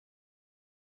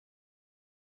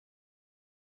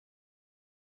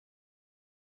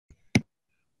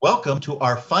Welcome to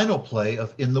our final play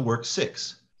of In the Work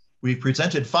 6. We've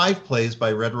presented 5 plays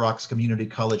by Red Rocks Community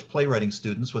College playwriting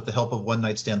students with the help of One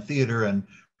Night Stand Theater and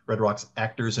Red Rocks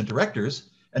actors and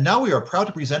directors, and now we are proud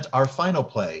to present our final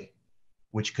play,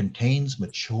 which contains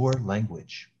mature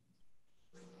language.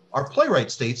 Our playwright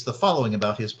states the following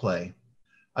about his play.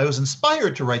 I was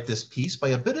inspired to write this piece by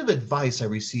a bit of advice I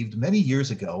received many years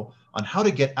ago on how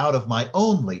to get out of my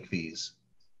own late fees.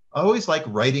 I always like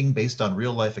writing based on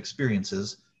real-life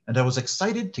experiences, and I was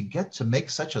excited to get to make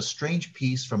such a strange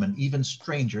piece from an even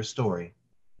stranger story.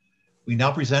 We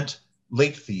now present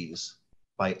Late Fees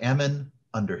by Ammon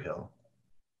Underhill.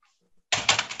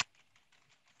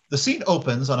 The scene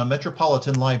opens on a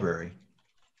metropolitan library.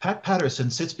 Pat Patterson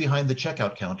sits behind the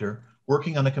checkout counter,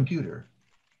 working on a computer.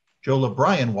 Joe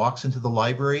O'Brien walks into the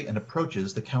library and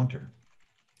approaches the counter.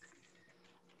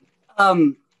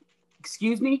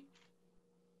 Excuse me?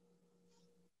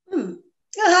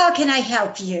 How can I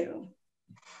help you?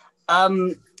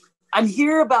 I'm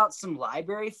here about some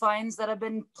library fines that have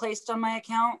been placed on my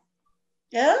account.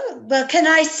 Oh, well, can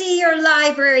I see your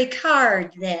library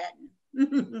card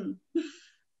then?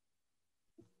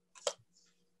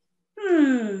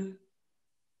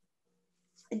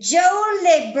 Joe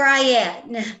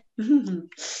O'Brien.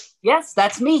 Yes,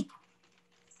 that's me.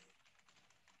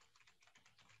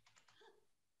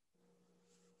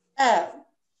 Oh,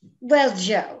 well,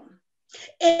 Joe,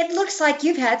 it looks like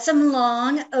you've had some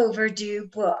long overdue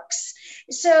books.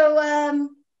 So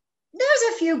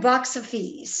there's a few bucks of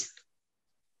fees.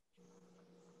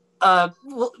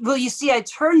 Well, you see, I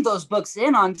turned those books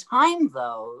in on time,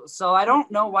 though, so I don't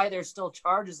know why there's still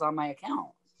charges on my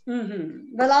account.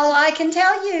 Well, all I can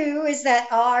tell you is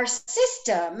that our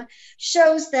system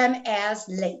shows them as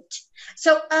late.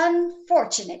 So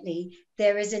unfortunately,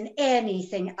 there isn't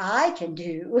anything I can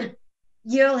do.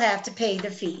 You'll have to pay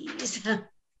the fees.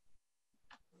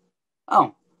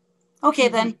 Oh, okay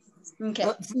then.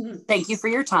 Okay. Thank you for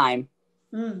your time.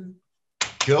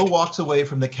 Joe walks away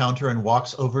from the counter and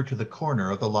walks over to the corner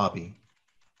of the lobby.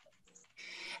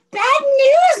 Bad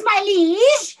news, my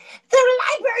liege! The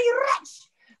library wretch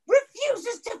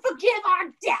refuses to forgive our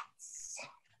debts.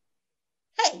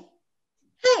 Hey,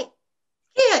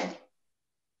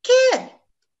 kid,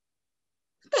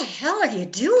 what the hell are you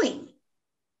doing?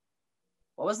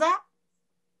 What was that?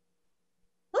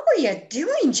 What were you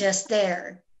doing just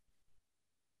there?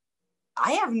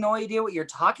 I have no idea what you're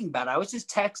talking about. I was just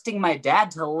texting my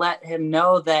dad to let him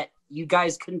know that you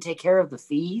guys couldn't take care of the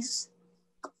fees.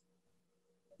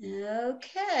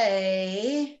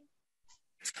 Okay.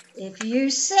 If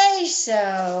you say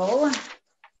so.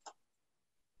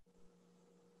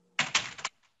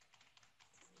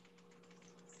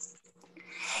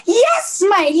 Yes,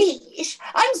 my liege,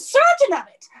 I'm certain of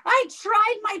it. I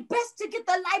tried my best to get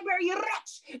the library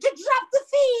wretch to drop the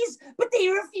fees, but they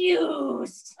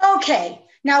refused. Okay,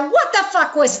 now what the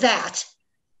fuck was that?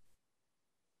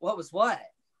 What was what?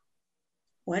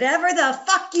 Whatever the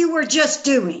fuck you were just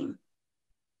doing.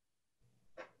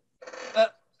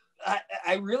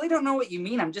 I really don't know what you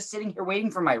mean. I'm just sitting here waiting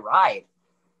for my ride.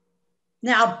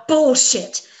 Now,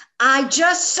 bullshit. I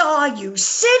just saw you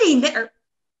sitting there.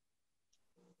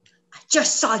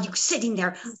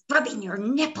 Rubbing your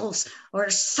nipples or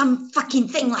some fucking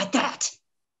thing like that.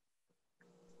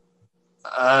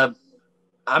 I'm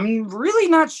really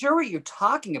not sure what you're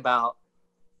talking about.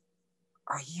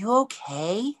 Are you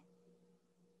okay?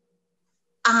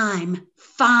 I'm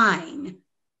fine.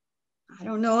 I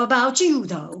don't know about you,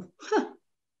 though.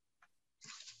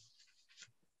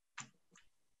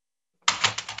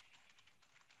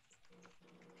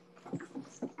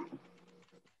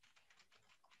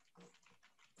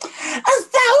 A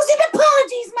thousand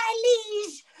apologies, my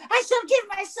liege. I shall give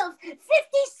myself 50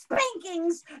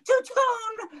 spankings to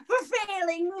atone for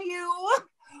failing you.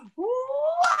 1.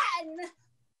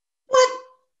 What?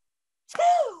 2.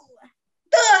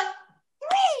 The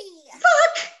 3.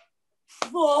 fuck?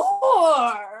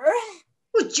 4.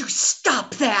 Would you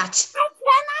stop that? I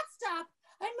cannot stop.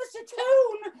 I must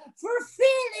atone for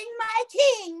failing my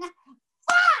king. 5.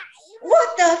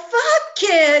 What the fuck,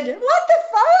 kid? What the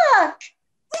fuck?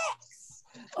 6.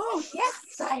 Oh, yes,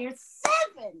 sire.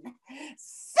 7.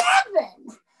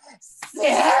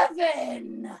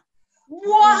 7.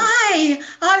 Why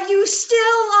are you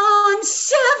still on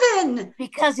 7?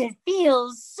 Because it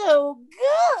feels so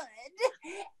good.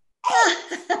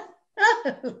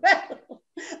 Well,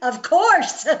 of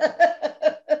course.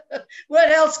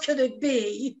 What else could it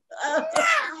be? 9.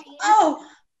 Oh.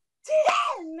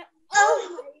 10.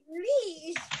 Oh, my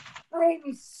liege.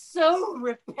 I'm so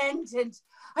repentant.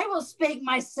 I will spank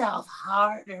myself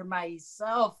harder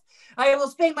myself. I will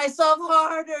spank myself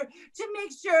harder to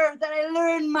make sure that I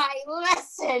learn my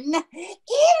lesson. 11!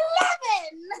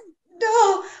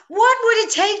 No, what would it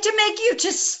take to make you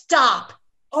to stop?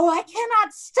 Oh, I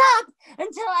cannot stop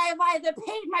until I have either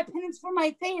paid my penance for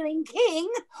my failing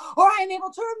king, or I am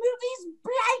able to remove these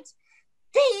blight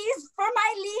fees from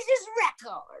my liege's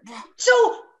record.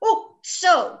 So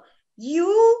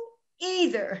you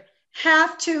either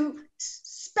have to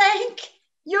spank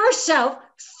yourself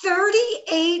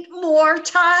 38 more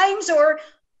times or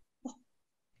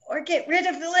get rid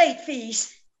of the late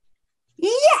fees.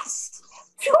 Yes!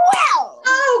 12!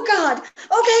 Oh, God.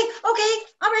 Okay.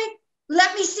 All right.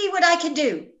 Let me see what I can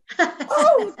do.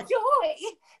 Oh, joy!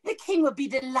 The king would be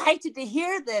delighted to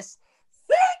hear this.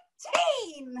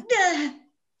 13!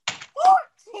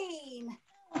 14!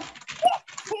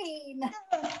 15!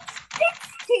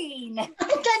 16! Can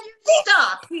you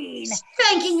stop 16,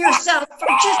 spanking yourself for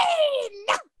just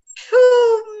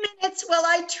 2 minutes while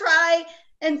I try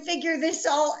and figure this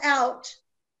all out?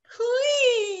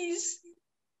 Please.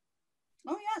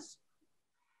 Oh, yes.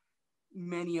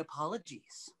 Many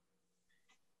apologies.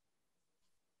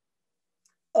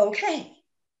 Okay.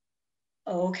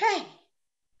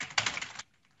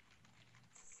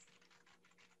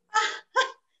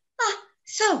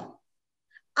 So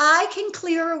I can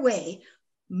clear away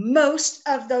most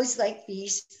of those late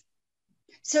fees.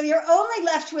 So you're only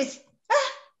left with 50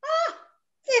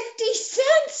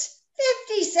 cents.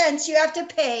 50 cents you have to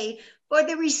pay for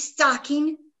the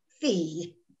restocking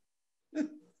fee. Not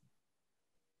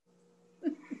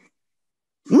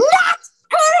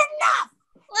good enough!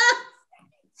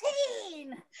 18!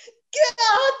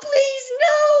 God, please,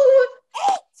 no!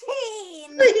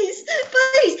 18! Please.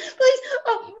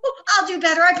 Oh, I'll do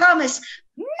better, I promise.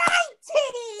 19!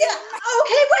 Yeah,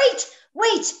 okay,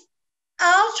 wait.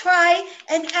 I'll try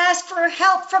and ask for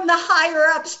help from the higher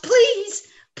ups. Please,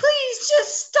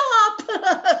 just stop.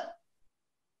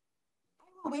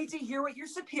 I'll wait to hear what your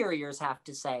superiors have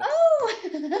to say. Oh,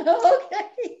 okay.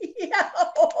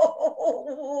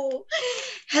 Oh.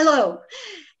 Hello.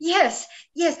 Yes.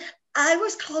 I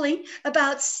was calling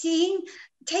about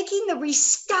taking the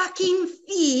restocking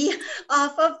fee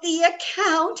off of the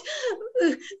account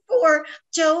for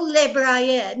Joe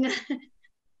LeBrien.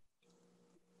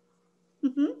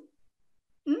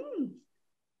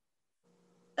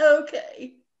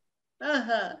 Okay.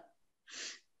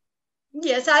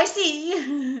 Yes, I see.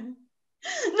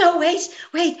 No, wait,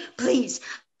 please.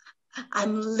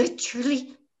 I'm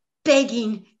literally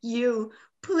begging you.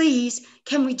 Please,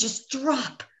 can we just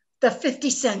drop the 50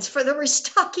 cents for the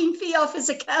restocking fee off his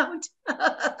account?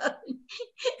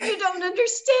 You don't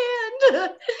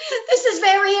understand. This is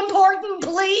very important,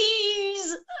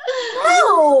 please.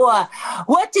 Oh,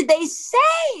 what did they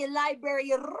say,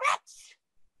 library wretch?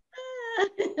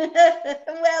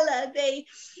 Well, they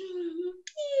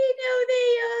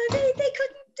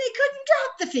couldn't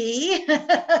drop the fee.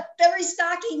 The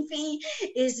restocking fee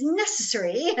is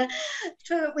necessary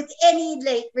with any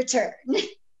late return.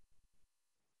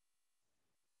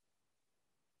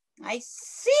 I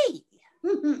see.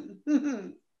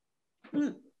 20!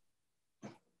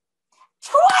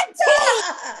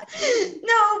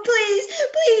 No, please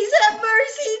have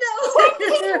mercy. No.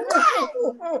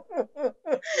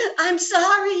 I'm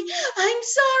sorry,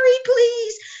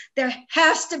 please. There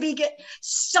has to be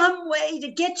some way to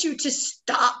get you to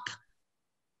stop.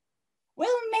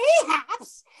 Well,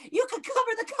 mayhaps you could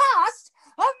cover the cost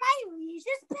of my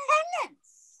liege's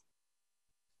penance.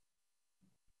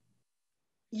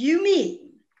 You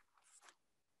mean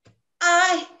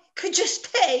I could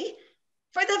just pay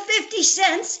for the 50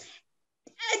 cents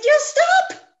and you'll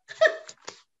stop?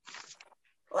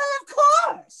 Well, of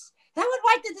course. That would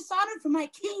wipe the dishonor from my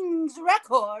king's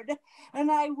record, and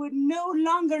I would no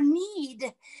longer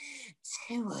need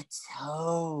to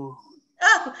atone.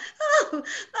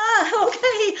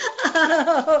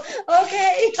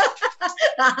 Okay.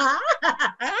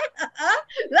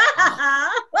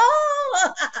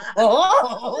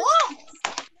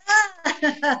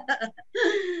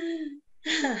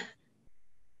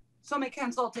 So my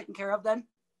accounts all taken care of then?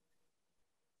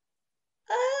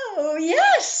 Oh,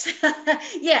 yes.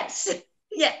 Yes.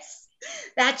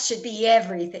 That should be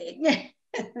everything.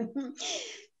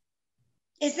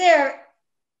 Is there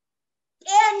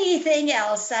anything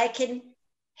else I can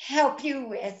help you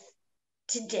with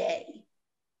today?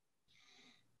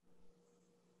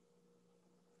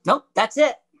 Nope, that's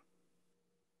it.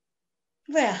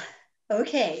 Well,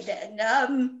 okay then.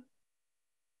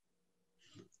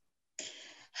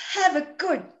 Have a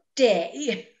good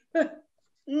day.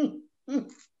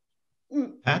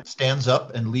 Pat stands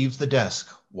up and leaves the desk,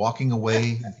 walking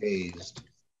away dazed.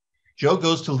 Joe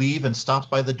goes to leave and stops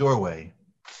by the doorway.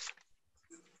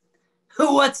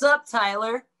 What's up,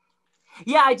 Tyler?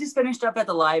 Yeah, I just finished up at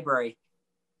the library.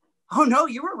 Oh no,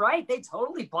 you were right. They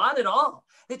totally bought it all.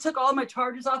 They took all my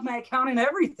charges off my account and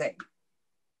everything.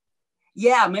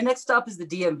 Yeah, my next stop is the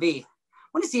DMV. I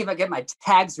want to see if I get my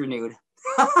tags renewed.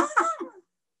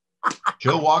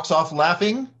 Joe walks off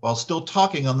laughing while still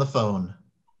talking on the phone.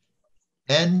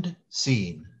 End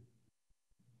scene.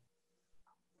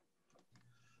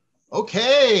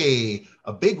 Okay,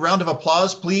 a big round of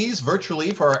applause, please,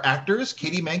 virtually for our actors,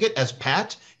 Katie Mangett as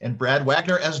Pat and Brad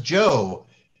Wagner as Joe.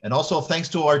 And also thanks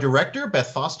to our director,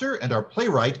 Beth Foster, and our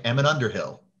playwright, Ammon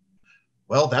Underhill.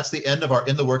 Well, that's the end of our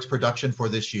In the Works production for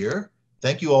this year.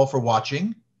 Thank you all for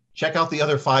watching. Check out the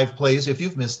other 5 plays if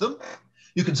you've missed them.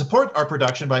 You can support our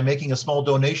production by making a small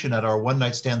donation at our One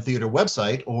Night Stand Theater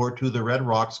website or to the Red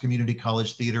Rocks Community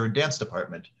College Theater and Dance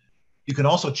Department. You can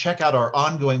also check out our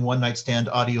ongoing One Night Stand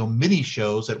audio mini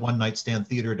shows at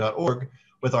onenightstandtheater.org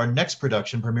with our next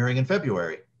production premiering in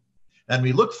February. And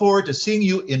we look forward to seeing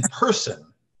you in person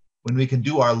when we can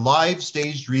do our live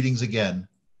staged readings again,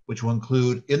 which will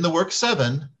include In the Works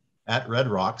 7 at Red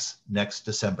Rocks next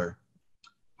December.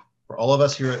 For all of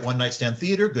us here at One Night Stand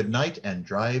Theater, good night and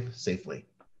drive safely.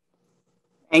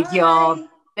 Thank you all.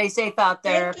 Stay safe out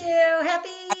there. Thank you. Happy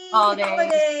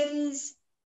holidays.